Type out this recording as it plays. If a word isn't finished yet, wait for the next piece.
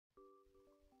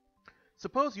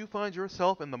Suppose you find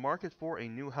yourself in the market for a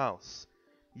new house.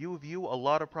 You view a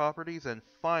lot of properties and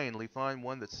finally find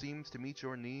one that seems to meet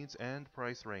your needs and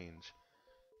price range.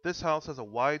 This house has a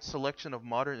wide selection of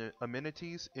modern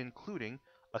amenities, including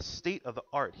a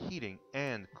state-of-the-art heating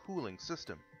and cooling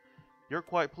system. You're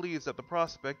quite pleased at the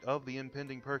prospect of the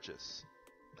impending purchase.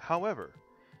 However,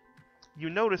 you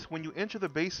notice when you enter the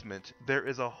basement, there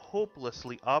is a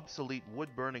hopelessly obsolete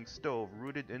wood-burning stove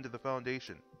rooted into the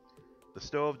foundation. The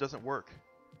stove doesn't work.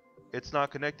 It's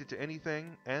not connected to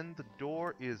anything, and the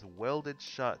door is welded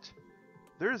shut.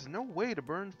 There is no way to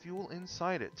burn fuel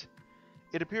inside it.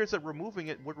 It appears that removing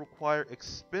it would require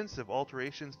expensive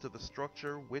alterations to the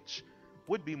structure, which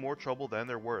would be more trouble than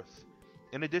they're worth.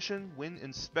 In addition, when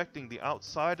inspecting the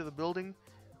outside of the building,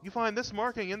 you find this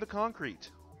marking in the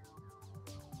concrete.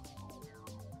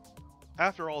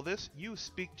 After all this, you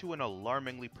speak to an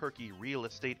alarmingly perky real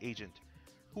estate agent,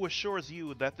 who assures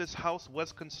you that this house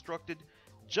was constructed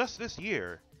just this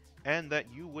year, and that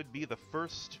you would be the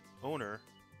first owner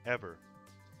ever.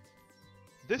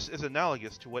 This is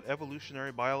analogous to what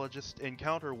evolutionary biologists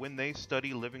encounter when they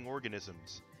study living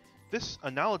organisms. This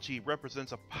analogy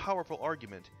represents a powerful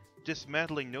argument,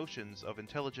 dismantling notions of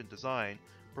intelligent design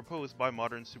proposed by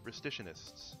modern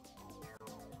superstitionists.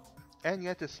 And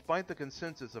yet, despite the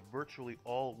consensus of virtually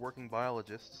all working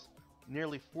biologists,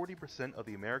 nearly 40% of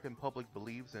the American public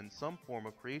believes in some form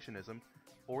of creationism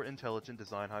or intelligent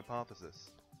design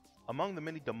hypothesis. Among the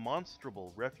many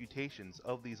demonstrable refutations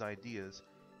of these ideas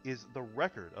is the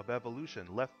record of evolution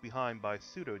left behind by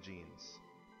pseudogenes.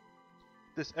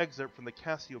 This excerpt from the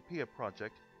Cassiopeia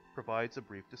Project provides a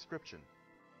brief description.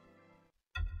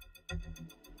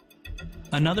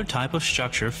 Another type of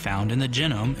structure found in the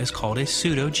genome is called a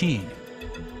pseudogene.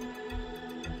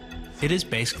 It is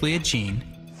basically a gene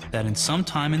that in some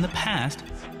time in the past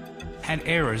had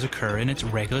errors occur in its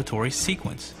regulatory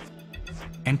sequence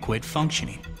and quit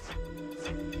functioning.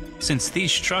 Since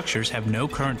these structures have no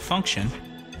current function,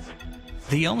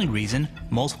 the only reason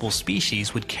multiple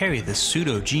species would carry this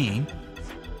pseudogene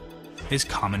is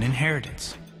common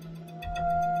inheritance.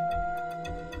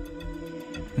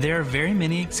 There are very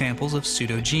many examples of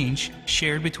pseudogenes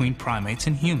shared between primates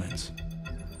and humans.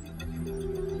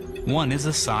 One is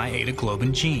the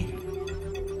Psi-eta-globin gene,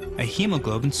 a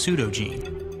hemoglobin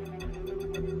pseudogene.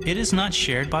 It is not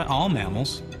shared by all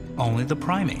mammals, only the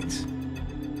primates.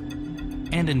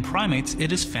 And in primates,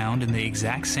 it is found in the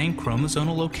exact same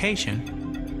chromosomal location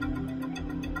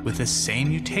with the same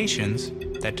mutations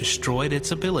that destroyed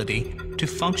its ability to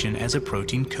function as a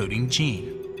protein-coding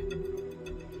gene.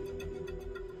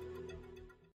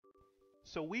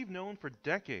 So we've known for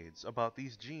decades about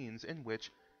these genes in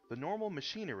which the normal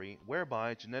machinery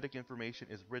whereby genetic information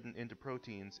is written into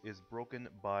proteins is broken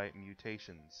by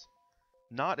mutations.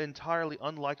 Not entirely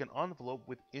unlike an envelope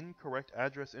with incorrect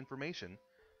address information,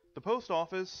 the post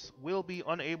office will be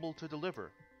unable to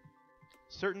deliver.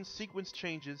 Certain sequence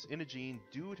changes in a gene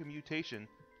due to mutation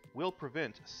will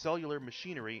prevent cellular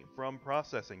machinery from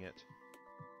processing it.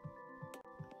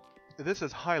 This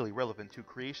is highly relevant to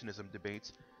creationism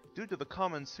debates due to the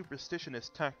common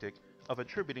superstitionist tactic of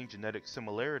attributing genetic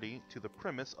similarity to the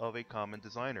premise of a common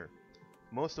designer.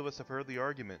 Most of us have heard the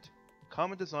argument,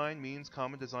 common design means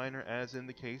common designer, as in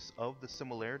the case of the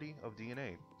similarity of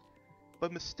DNA.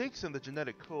 But mistakes in the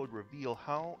genetic code reveal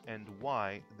how and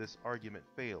why this argument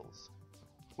fails.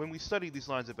 When we study these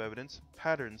lines of evidence,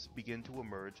 patterns begin to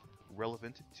emerge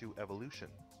relevant to evolution.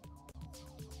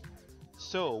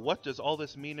 So, what does all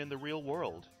this mean in the real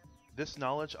world? This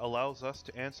knowledge allows us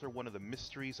to answer one of the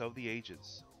mysteries of the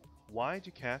ages. Why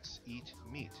do cats eat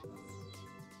meat?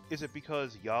 Is it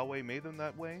because Yahweh made them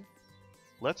that way?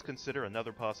 Let's consider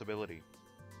another possibility.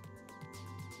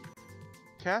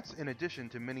 Cats, in addition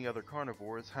to many other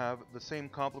carnivores, have the same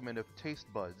complement of taste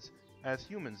buds as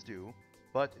humans do,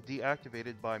 but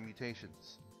deactivated by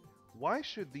mutations. Why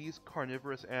should these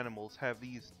carnivorous animals have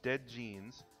these dead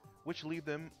genes which leave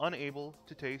them unable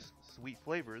to taste sweet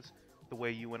flavors the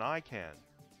way you and I can?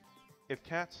 If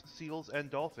cats, seals, and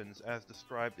dolphins, as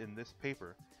described in this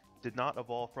paper, did not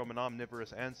evolve from an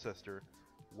omnivorous ancestor,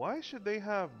 why should they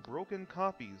have broken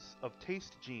copies of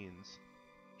taste genes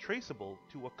traceable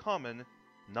to a common,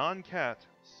 non-cat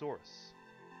source?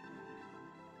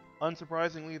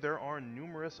 Unsurprisingly, there are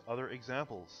numerous other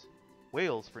examples.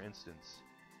 Whales, for instance,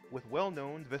 with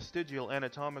well-known vestigial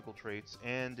anatomical traits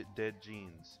and dead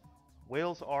genes.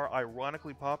 Whales are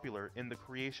ironically popular in the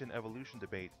creation-evolution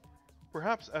debate,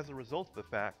 perhaps as a result of the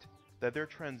fact that their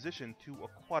transition to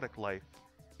aquatic life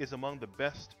is among the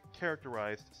best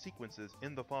characterized sequences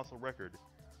in the fossil record,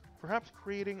 perhaps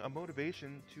creating a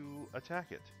motivation to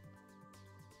attack it.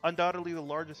 Undoubtedly the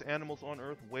largest animals on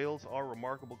Earth, whales are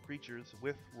remarkable creatures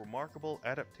with remarkable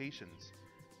adaptations.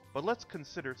 But let's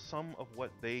consider some of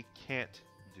what they can't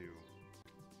do.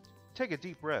 Take a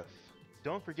deep breath.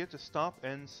 Don't forget to stop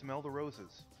and smell the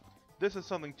roses. This is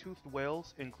something toothed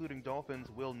whales, including dolphins,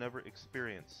 will never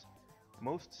experience.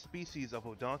 Most species of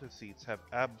odontocetes have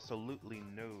absolutely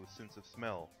no sense of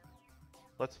smell.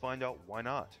 Let's find out why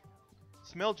not.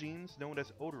 Smell genes, known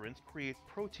as odorants, create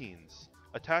proteins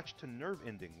attached to nerve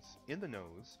endings in the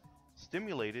nose,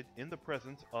 stimulated in the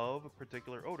presence of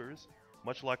particular odors,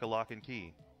 much like a lock and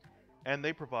key. And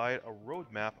they provide a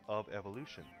roadmap of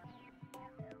evolution.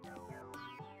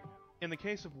 In the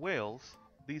case of whales,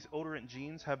 these odorant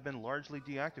genes have been largely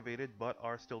deactivated but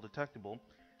are still detectable,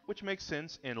 which makes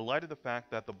sense in light of the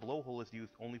fact that the blowhole is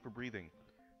used only for breathing.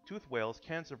 Toothed whales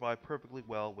can survive perfectly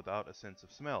well without a sense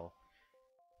of smell.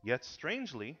 Yet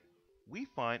strangely, we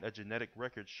find a genetic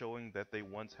record showing that they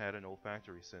once had an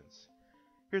olfactory sense.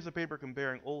 Here's a paper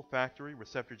comparing olfactory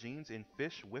receptor genes in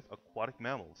fish with aquatic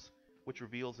mammals, which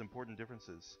reveals important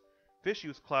differences. Fish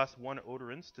use class 1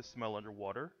 odorants to smell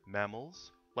underwater.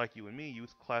 Mammals, like you and me,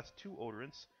 use class 2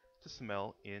 odorants to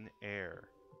smell in air.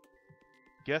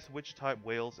 Guess which type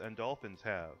whales and dolphins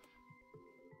have?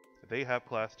 They have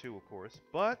class 2, of course,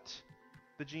 but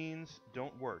the genes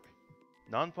don't work.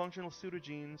 Non-functional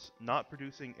pseudogenes not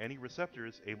producing any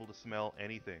receptors able to smell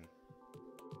anything.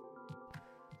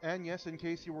 And yes, in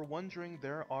case you were wondering,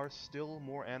 there are still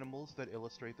more animals that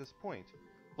illustrate this point,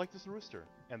 like this rooster,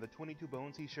 and the 22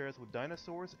 bones he shares with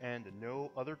dinosaurs and no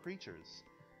other creatures.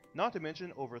 Not to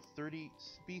mention over 30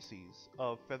 species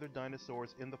of feathered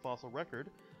dinosaurs in the fossil record,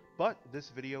 but this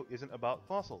video isn't about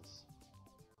fossils.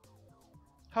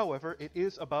 However, it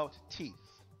is about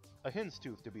teeth, a hen's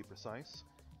tooth to be precise.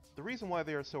 The reason why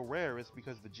they are so rare is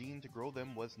because the gene to grow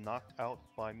them was knocked out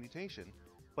by mutation,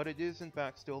 but it is in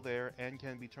fact still there and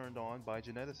can be turned on by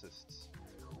geneticists.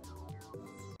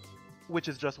 Which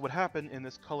is just what happened in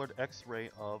this colored X-ray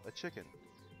of a chicken.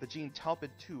 The gene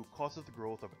TALPID2 causes the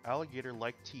growth of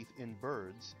alligator-like teeth in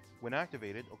birds when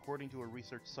activated, according to a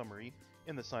research summary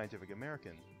in the Scientific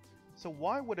American. So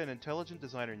why would an intelligent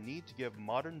designer need to give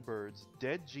modern birds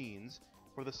dead genes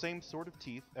for the same sort of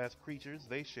teeth as creatures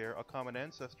they share a common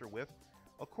ancestor with,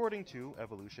 according to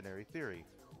evolutionary theory?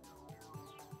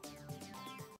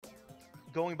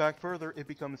 Going back further, it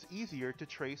becomes easier to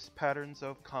trace patterns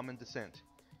of common descent.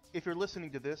 If you're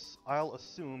listening to this, I'll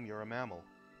assume you're a mammal.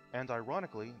 And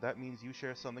ironically, that means you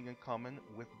share something in common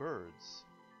with birds.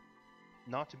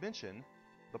 Not to mention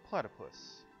the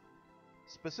platypus.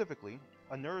 Specifically,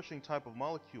 a nourishing type of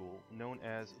molecule known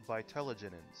as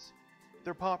vitellogenins.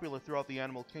 They're popular throughout the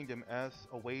animal kingdom as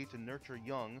a way to nurture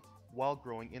young while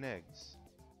growing in eggs.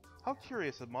 How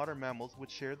curious that modern mammals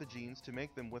would share the genes to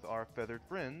make them with our feathered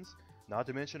friends, not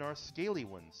to mention our scaly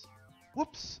ones.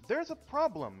 Whoops, there's a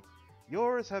problem!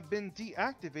 Yours have been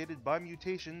deactivated by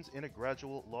mutations in a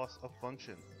gradual loss of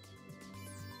function.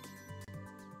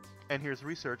 And here's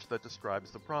research that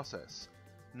describes the process.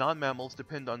 Non-mammals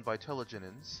depend on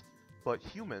vitellogenins, but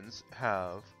humans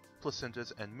have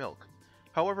placentas and milk.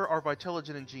 However, our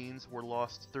vitellogenin genes were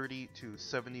lost 30 to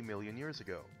 70 million years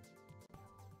ago.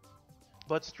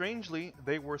 But strangely,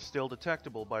 they were still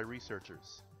detectable by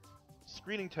researchers.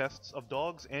 Screening tests of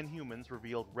dogs and humans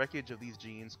revealed wreckage of these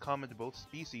genes common to both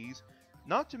species,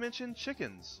 not to mention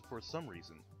chickens, for some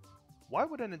reason. Why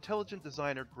would an intelligent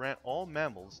designer grant all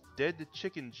mammals dead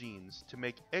chicken genes to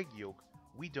make egg yolk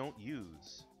we don't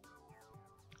use?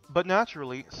 But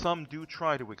naturally, some do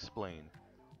try to explain.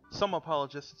 Some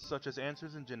apologists, such as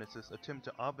Answers in Genesis, attempt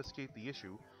to obfuscate the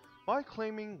issue by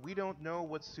claiming we don't know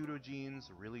what pseudogenes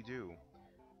really do.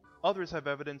 Others have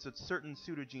evidence that certain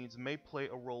pseudogenes may play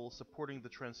a role supporting the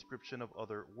transcription of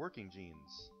other working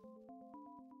genes.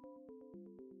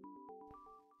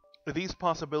 These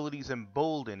possibilities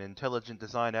embolden intelligent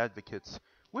design advocates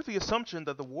with the assumption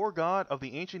that the war god of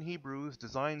the ancient Hebrews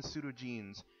designed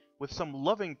pseudogenes with some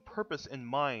loving purpose in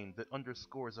mind that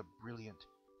underscores a brilliant,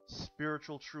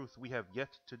 spiritual truth we have yet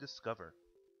to discover.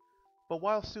 But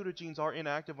while pseudogenes are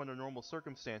inactive under normal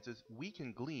circumstances, we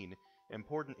can glean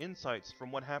important insights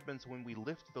from what happens when we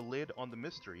lift the lid on the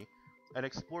mystery and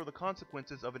explore the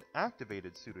consequences of an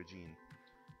activated pseudogene.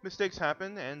 Mistakes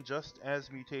happen, and just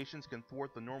as mutations can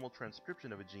thwart the normal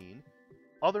transcription of a gene,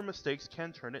 other mistakes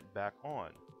can turn it back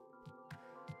on.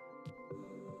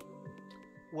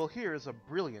 Well, here's a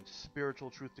brilliant spiritual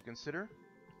truth to consider: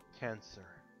 cancer.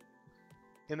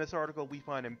 In this article, we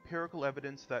find empirical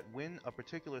evidence that when a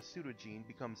particular pseudogene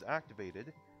becomes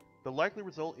activated, the likely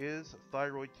result is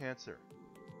thyroid cancer.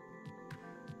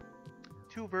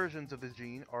 Two versions of this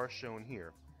gene are shown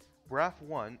here.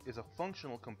 BRAF1 is a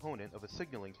functional component of a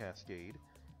signaling cascade,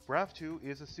 BRAF2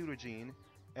 is a pseudogene,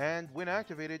 and when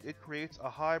activated it creates a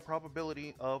high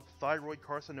probability of thyroid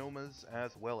carcinomas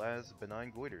as well as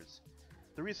benign goiters.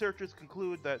 The researchers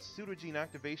conclude that pseudogene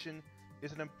activation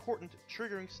is an important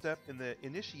triggering step in the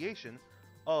initiation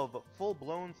of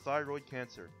full-blown thyroid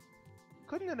cancer.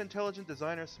 Couldn't an intelligent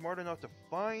designer smart enough to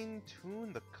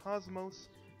fine-tune the cosmos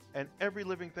and every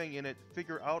living thing in it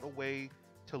figure out a way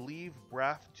to leave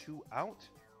BRAF2 out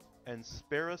and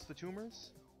spare us the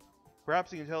tumors?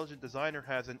 Perhaps the intelligent designer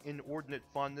has an inordinate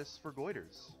fondness for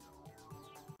goiters.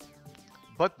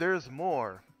 But there's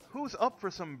more. Who's up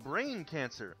for some brain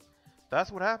cancer?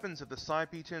 That's what happens if the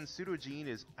Cy-P10 pseudogene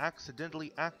is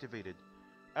accidentally activated.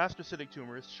 Astrocytic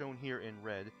tumors, shown here in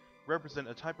red, represent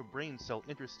a type of brain cell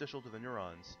interstitial to the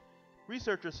neurons.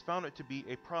 Researchers found it to be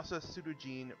a processed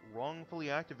pseudogene wrongfully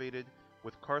activated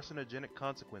with carcinogenic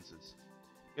consequences.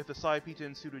 If the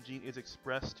Cy-P10 pseudogene is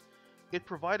expressed, it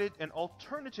provided an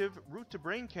alternative route to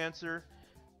brain cancer,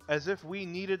 as if we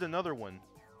needed another one.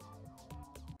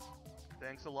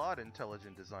 Thanks a lot,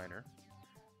 intelligent designer.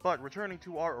 But returning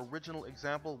to our original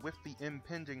example with the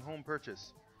impending home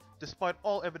purchase, despite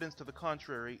all evidence to the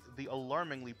contrary, the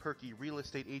alarmingly perky real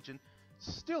estate agent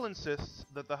still insists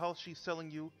that the house she's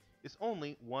selling you is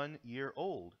only 1 year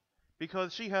old,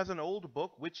 because she has an old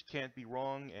book which can't be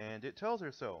wrong and it tells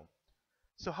her so.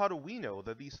 So how do we know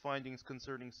that these findings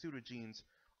concerning pseudogenes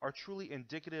are truly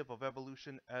indicative of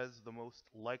evolution as the most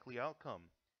likely outcome?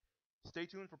 Stay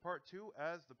tuned for part 2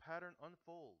 as the pattern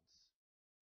unfolds.